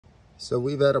So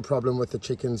we've had a problem with the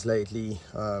chickens lately.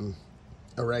 A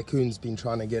raccoon's been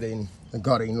trying to get in. It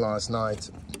got in last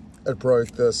night. It broke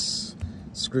this.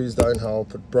 Screws don't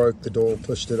help. It broke the door,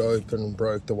 pushed it open,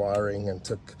 broke the wiring, and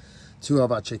took 2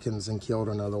 of our chickens and killed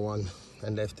another one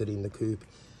and left it in the coop.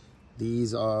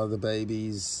 These are the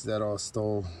babies that are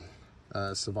still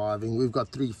surviving. We've got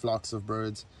 3 flocks of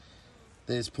birds.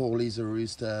 There's Paulie's a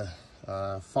rooster.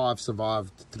 5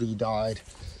 survived, 3 died.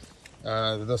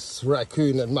 This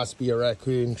raccoon, it must be a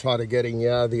raccoon, tried to get in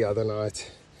here the other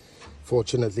night.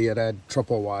 Fortunately, it had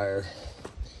triple wire.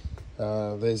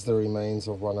 There's the remains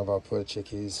of one of our poor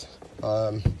chickies.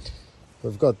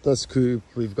 We've got this coop,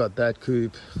 we've got that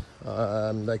coop.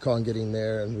 They can't get in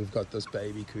there, and we've got this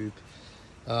baby coop.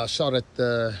 Shot at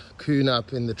the coon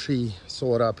up in the tree,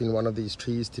 saw it up in one of these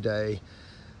trees today.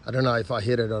 I don't know if I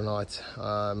hit it or not.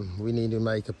 We need to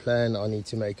make a plan. I need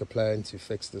to make a plan to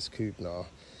fix this coop now.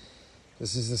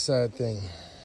 This is the sad thing.